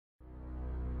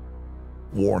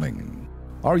Warning: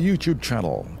 our YouTube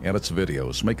channel and its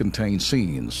videos may contain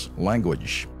scenes,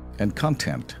 language, and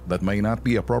content that may not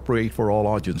be appropriate for all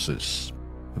audiences.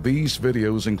 These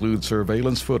videos include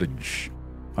surveillance footage,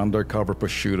 undercover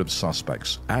pursuit of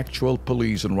suspects, actual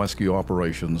police and rescue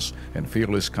operations, and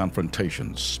fearless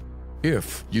confrontations.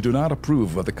 If you do not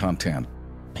approve of the content,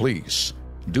 please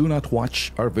do not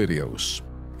watch our videos.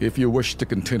 If you wish to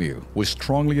continue, we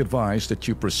strongly advise that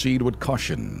you proceed with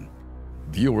caution.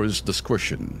 Viewers'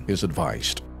 discretion is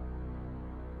advised.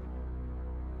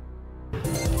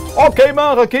 Okay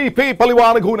mga ka-KP,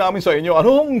 paliwanag ho namin sa inyo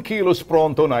anong Kilos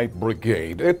Pronto Night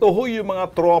Brigade. Ito ho yung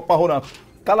mga tropa ho na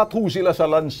kalat ho sila sa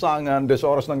lansangan des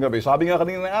oras ng gabi. Sabi nga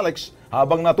kanina ni Alex,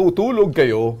 habang natutulog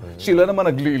kayo, sila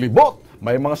naman naglilibot.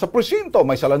 May mga sa presinto,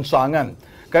 may sa lansangan.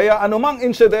 Kaya anumang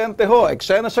insidente ho,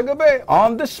 eksena sa gabi,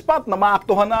 on the spot na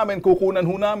maaktuhan namin, kukunan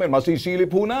ho namin,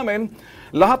 masisilip ho namin,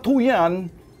 lahat ho yan,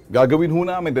 gagawin ho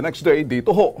namin the next day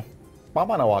dito ho.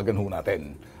 Papanawagan ho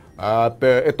natin. At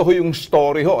ito ho yung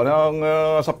story ho ng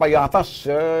sa Payatas.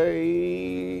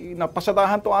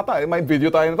 Napasadahan to ata. May video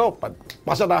tayo nito.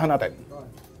 Pasadahan natin.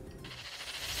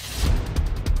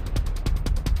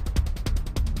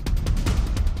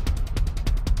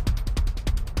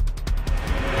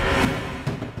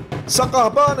 Sa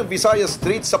kahabaan ng Visayas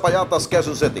Street sa Payatas,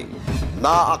 Quezon City,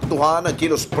 naaktuhan ng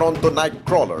Kilos Pronto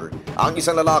Nightcrawler ang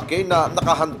isang lalaki na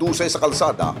nakahandusay sa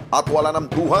kalsada at wala ng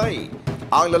buhay.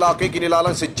 Ang lalaki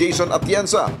kinilalang si Jason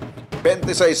Atienza,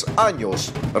 26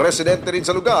 anyos, residente rin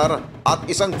sa lugar at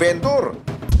isang vendor.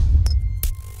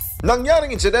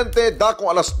 Nangyaring insidente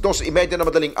dakong alas 2:30 na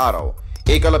madaling araw,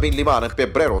 ika-15 ng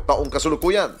Pebrero taong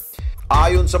kasulukuyan.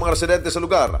 Ayon sa mga residente sa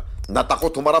lugar,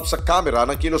 natakot humarap sa kamera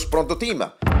ng Kilos Pronto team.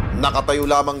 Nakatayo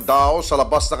lamang daw sa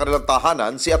labas ng kanilang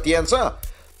tahanan si Atienza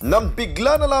nang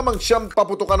bigla na lamang siyang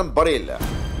paputukan ng baril.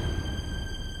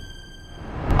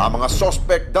 Ang mga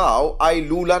suspect daw ay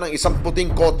lula ng isang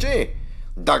puting kotse.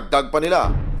 Dagdag pa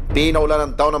nila,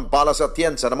 pinaulanan daw ng bala si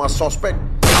Atienza ng mga suspect.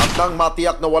 At nang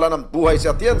matiyak na wala ng buhay si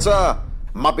Atienza,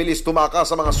 mabilis tumakas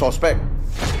sa mga suspect.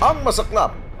 Ang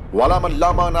masaklap, wala man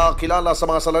lamang nakakilala sa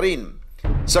mga salarin.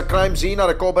 Sa crime scene na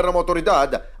recover ng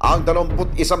otoridad ang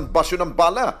 21 basyo ng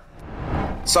bala.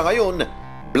 Sa ngayon,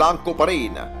 blanco pa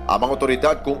rin ang mga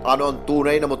otoridad kung ano ang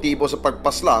tunay na motibo sa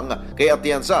pagpaslang kay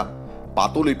Atienza.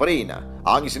 Patuloy pa rin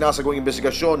ang isinasagawang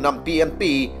investigasyon ng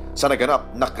PNP sa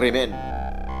naganap na krimen.